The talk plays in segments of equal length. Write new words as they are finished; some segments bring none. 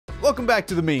Welcome back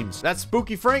to the memes. That's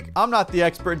Spooky Frank. I'm not the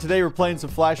expert, and today we're playing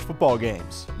some Flash football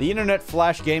games. The internet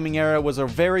Flash gaming era was a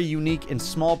very unique and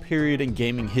small period in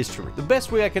gaming history. The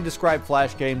best way I can describe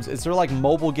Flash games is they're like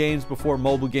mobile games before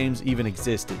mobile games even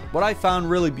existed. What I found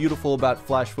really beautiful about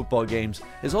Flash football games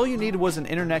is all you needed was an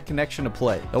internet connection to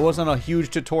play. There wasn't a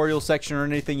huge tutorial section or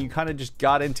anything. You kind of just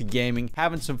got into gaming,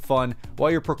 having some fun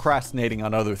while you're procrastinating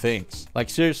on other things.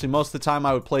 Like seriously, most of the time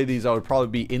I would play these, I would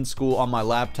probably be in school on my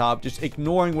laptop, just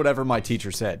ignoring whatever my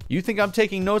teacher said. You think I'm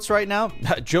taking notes right now?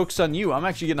 Joke's on you. I'm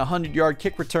actually getting 100-yard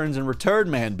kick returns in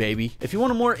Return Man, baby. If you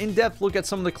want a more in-depth look at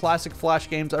some of the classic Flash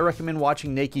games, I recommend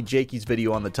watching Nakey Jakey's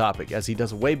video on the topic, as he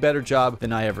does a way better job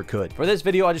than I ever could. For this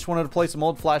video, I just wanted to play some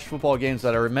old Flash football games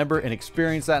that I remember and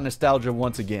experience that nostalgia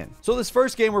once again. So this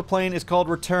first game we're playing is called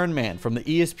Return Man from the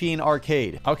ESPN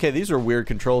arcade. Okay, these are weird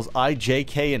controls. I, J,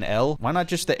 K, and L. Why not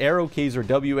just the arrow keys or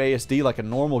WASD like a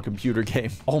normal computer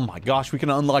game? Oh my gosh, we can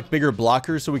unlock bigger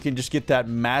blockers so we can just get that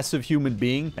massive human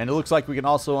being, and it looks like we can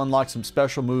also unlock some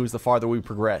special moves the farther we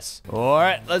progress. All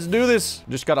right, let's do this.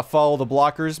 Just gotta follow the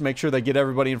blockers, make sure they get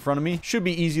everybody in front of me. Should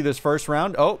be easy this first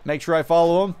round. Oh, make sure I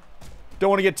follow them.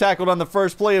 Don't want to get tackled on the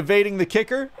first play evading the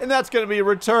kicker, and that's gonna be a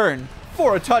return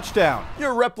for a touchdown.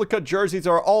 Your replica jerseys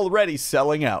are already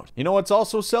selling out. You know what's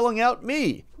also selling out?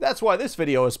 Me. That's why this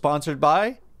video is sponsored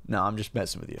by... No, I'm just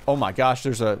messing with you. Oh my gosh,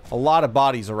 there's a lot of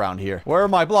bodies around here. Where are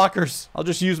my blockers? I'll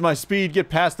just use my speed, get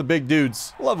past the big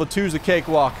dudes. Level 2's a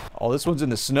cakewalk. Oh, this one's in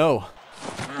the snow.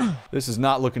 This is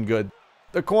not looking good.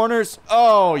 The corners.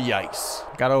 Oh, yikes.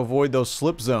 Gotta avoid those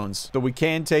slip zones, so we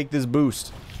can take this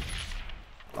boost.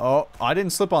 Oh, I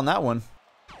didn't slip on that one.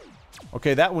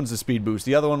 Okay, that one's the speed boost.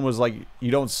 The other one was like,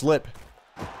 you don't slip.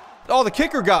 Oh, the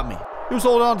kicker got me. He was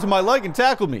holding on to my leg and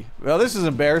tackled me. Well, this is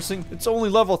embarrassing. It's only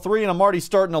level 3 and I'm already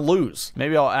starting to lose.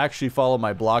 Maybe I'll actually follow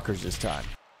my blockers this time.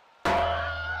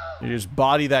 You just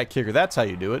body that kicker. That's how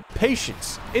you do it.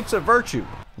 Patience. It's a virtue.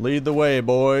 Lead the way,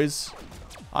 boys.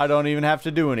 I don't even have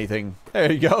to do anything. There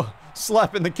you go.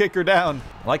 Slapping the kicker down.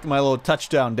 I like my little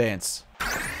touchdown dance.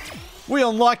 We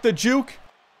unlocked the juke.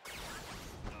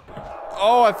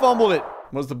 Oh, I fumbled it.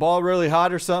 Was the ball really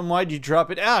hot or something? Why'd you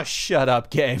drop it? Ah, shut up,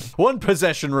 game. One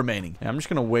possession remaining. Yeah, I'm just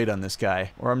gonna wait on this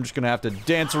guy, or I'm just gonna have to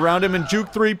dance around him and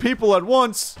juke 3 people at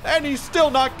once, and he's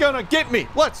still not gonna get me.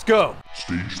 Let's go.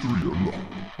 Stage 3 unlocked.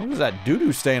 What is that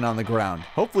doo-doo stain on the ground?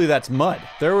 Hopefully that's mud.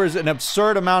 There was an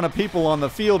absurd amount of people on the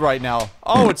field right now.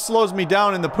 Oh, it slows me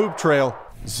down in the poop trail.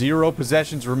 0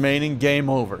 possessions remaining. Game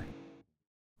over.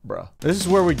 Bruh. This is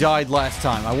where we died last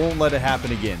time. I won't let it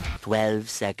happen again. 12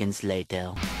 seconds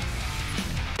later.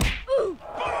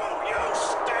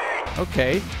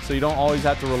 Okay, so you don't always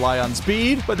have to rely on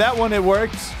speed, but that one, it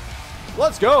works.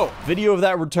 Let's go. Video of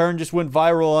that return just went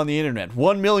viral on the internet.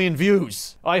 1 million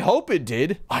views. I hope it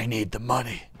did. I need the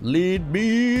money. Lead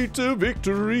me to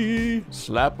victory.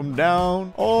 Slap him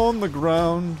down on the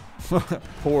ground.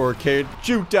 Poor kid,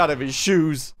 juked out of his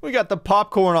shoes. We got the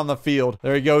popcorn on the field.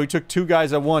 There you go. He took 2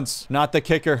 guys at once. Not the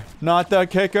kicker. Not the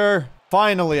kicker.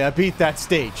 Finally, I beat that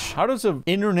stage. How does an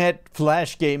internet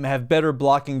Flash game have better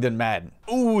blocking than Madden?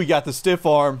 Ooh, we got the stiff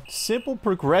arm. Simple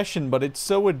progression, but it's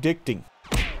so addicting.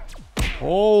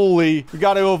 Holy, we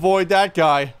got to avoid that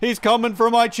guy. He's coming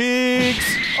for my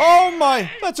cheeks. Oh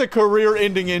my, that's a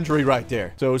career-ending injury right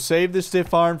there. So save the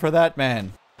stiff arm for that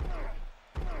man.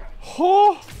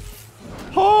 Oh,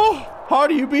 how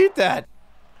do you beat that?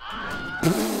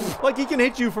 Like, he can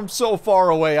hit you from so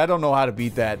far away. I don't know how to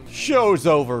beat that. Show's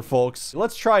over, folks.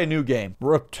 Let's try a new game.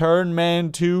 Return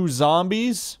Man 2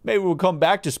 Zombies? Maybe we'll come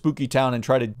back to Spooky Town and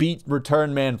try to beat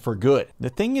Return Man for good.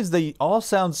 The thing is, they all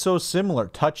sound so similar.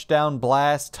 Touchdown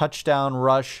Blast, Touchdown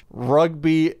Rush,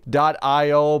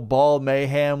 Rugby.io, Ball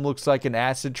Mayhem, looks like an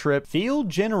acid trip. Field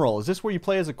General, is this where you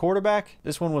play as a quarterback?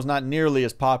 This one was not nearly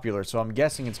as popular, so I'm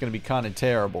guessing it's going to be kind of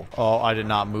terrible. Oh, I did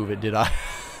not move it, did I?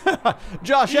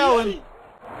 Josh Allen!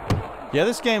 Yeah,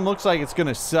 this game looks like it's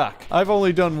gonna suck. I've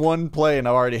only done 1 play and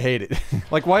I already hate it.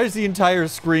 Like, why is the entire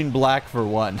screen black for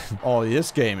 1? Oh,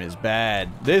 this game is bad.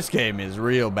 This game is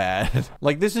real bad.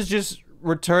 Like, this is just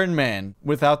Return Man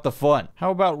without the fun.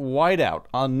 How about Whiteout?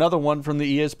 Another one from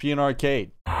the ESPN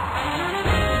arcade. Why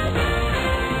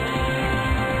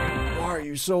are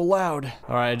you so loud?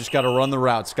 All right, I just gotta run the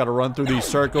routes. Gotta run through these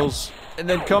circles and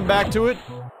then come back to it.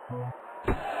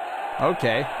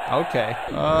 Okay, okay.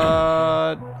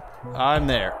 I'm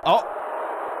there. Oh!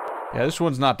 Yeah, this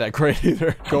one's not that great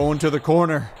either. Going to the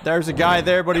corner. There's a guy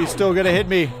there, but he's still gonna hit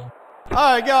me.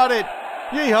 I got it!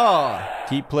 Yeehaw!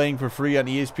 Keep playing for free on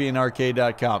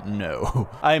ESPNarcade.com. No,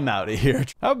 I'm out of here.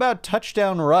 How about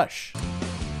Touchdown Rush?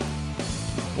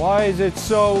 Why is it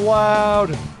so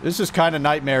loud? This is kind of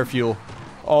nightmare fuel.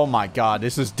 Oh my god,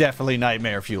 this is definitely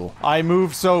nightmare fuel. I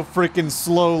move so freaking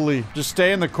slowly. Just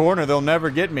stay in the corner, they'll never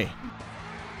get me.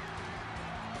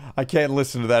 I can't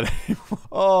listen to that anymore.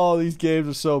 Oh, these games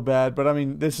are so bad, but I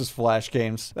mean, this is Flash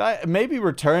games. Maybe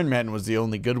Return Man was the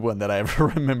only good one that I ever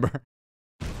remember.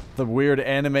 The weird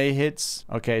anime hits.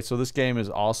 Okay, so this game is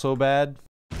also bad.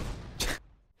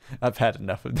 I've had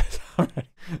enough of this already.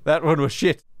 That one was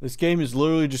shit. This game is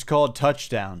literally just called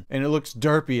Touchdown, and it looks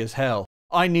derpy as hell.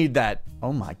 I need that.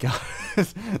 Oh my god.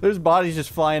 There's bodies just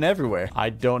flying everywhere. I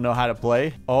don't know how to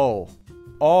play. Oh.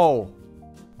 Oh.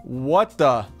 What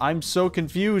the? I'm so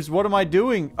confused. What am I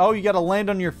doing? Oh, you gotta land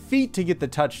on your feet to get the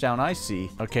touchdown. I see.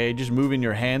 Okay, just moving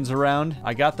your hands around.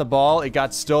 I got the ball. It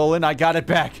got stolen. I got it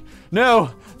back.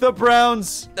 No, the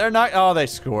Browns. They're not. Oh, they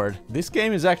scored. This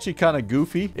game is actually kind of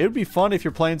goofy. It would be fun if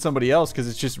you're playing somebody else because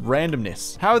it's just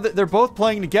randomness. How they're both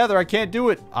playing together. I can't do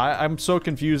it. I'm so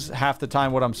confused half the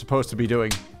time what I'm supposed to be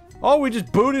doing. Oh, we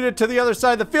just booted it to the other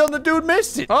side of the field and the dude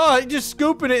missed it. Oh, he just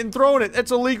scooping it and throwing it. That's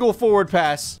a legal forward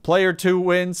pass. Player 2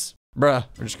 wins. Bruh,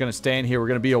 we're just gonna stand here. We're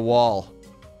gonna be a wall.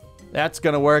 That's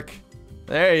gonna work.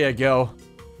 There you go.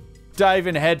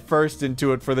 Diving head first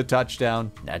into it for the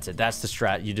touchdown. That's it. That's the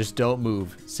strat. You just don't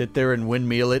move. Sit there and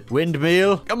windmill it.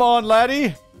 Windmill. Come on,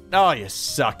 laddie. Oh, you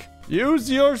suck. Use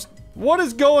yours. What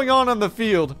is going on the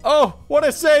field? Oh, what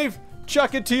a save.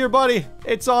 Chuck it to your buddy.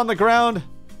 It's on the ground.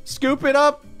 Scoop it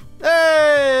up.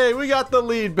 Hey, we got the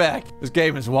lead back. This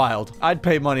game is wild. I'd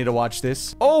pay money to watch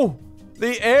this. Oh,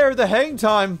 the hang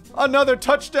time. Another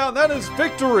touchdown. That is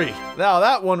victory. Now,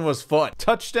 that one was fun.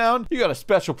 Touchdown. You got a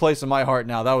special place in my heart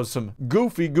now. That was some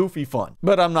goofy fun.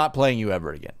 But I'm not playing you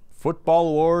ever again.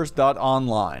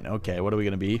 Footballwars.online. Okay, what are we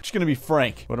going to be? Just going to be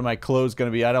Frank. What are my clothes going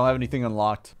to be? I don't have anything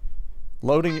unlocked.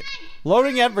 Loading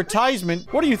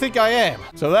advertisement? What do you think I am?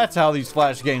 So that's how these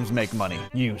Flash games make money.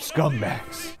 You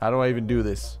scumbags. How do I even do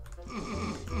this?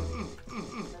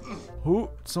 Who?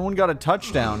 Someone got a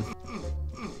touchdown.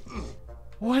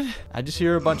 What? I just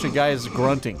hear a bunch of guys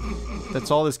grunting.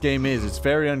 That's all this game is. It's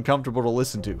very uncomfortable to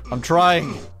listen to. I'm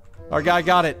trying. Our guy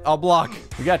got it. I'll block.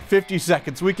 We got 50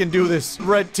 seconds. We can do this.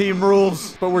 Red team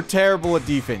rules, but we're terrible at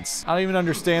defense. I don't even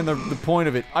understand the point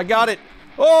of it. I got it.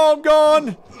 Oh, I'm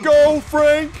gone. Go,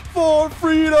 Frank, for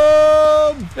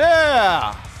freedom.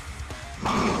 Yeah.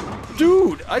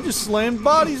 Dude, I just slammed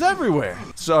bodies everywhere.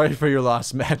 Sorry for your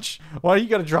lost match. Why you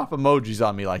gotta drop emojis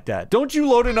on me like that? Don't you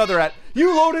load another ad.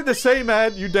 You loaded the same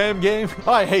ad, you damn game.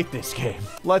 I hate this game.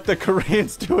 Let the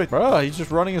Koreans do it. Bro, he's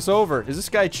just running us over. Is this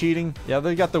guy cheating? Yeah,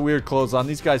 they got the weird clothes on.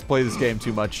 These guys play this game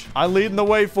too much. I'm leading the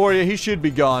way for you. He should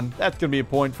be gone. That's gonna be a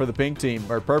point for the pink team.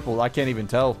 Or purple. I can't even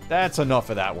tell. That's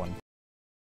enough of that one.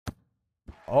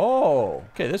 Oh,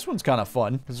 okay, this one's kind of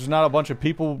fun because there's not a bunch of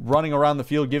people running around the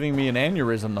field giving me an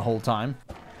aneurysm the whole time.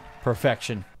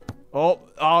 Perfection. Oh,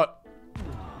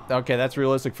 okay, that's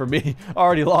realistic for me.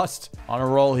 Already lost. On a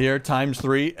roll here,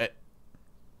 ×3.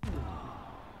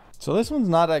 So this one's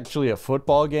not actually a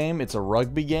football game, it's a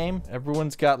rugby game.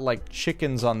 Everyone's got like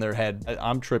chickens on their head.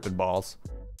 I'm tripping balls.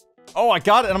 Oh, I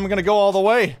got it, and I'm gonna go all the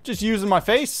way. Just using my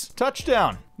face.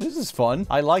 Touchdown. This is fun.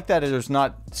 I like that there's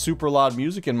not super loud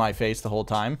music in my face the whole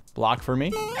time. Block for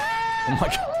me. Oh my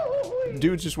god.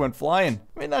 Dude just went flying.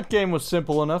 I mean, that game was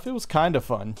simple enough. It was kind of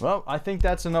fun. Well, I think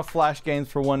that's enough Flash games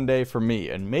for one day for me,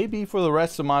 and maybe for the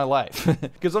rest of my life.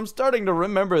 Because I'm starting to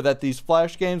remember that these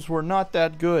Flash games were not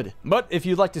that good. But if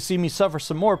you'd like to see me suffer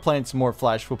some more playing some more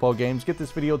Flash football games, get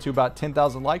this video to about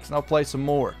 10,000 likes and I'll play some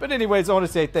more. But anyways, I want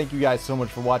to say thank you guys so much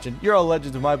for watching. You're all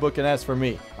legends in my book, and as for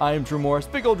me, I am Drew Morris,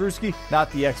 big old Drewski,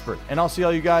 not the expert. And I'll see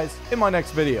all you guys in my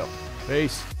next video.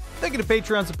 Peace. Thank you to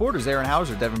Patreon supporters Aaron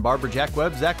Hauser, Devin Barber, Jack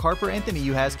Webb, Zach Harper, Anthony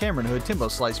Uhas, Cameron Hood, Timbo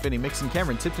Slice, Vinny Mixon,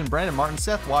 Cameron Tipton, Brandon Martin,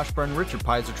 Seth Washburn, Richard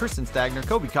Pizer, Tristan Stagner,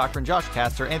 Kobe Cochran, Josh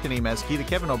Castor, Anthony Mesquita,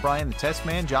 Kevin O'Brien, The Test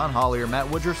Man, John Hollier, Matt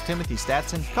Woodruff, Timothy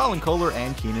Statson, Colin Kohler,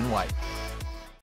 and Keenan White.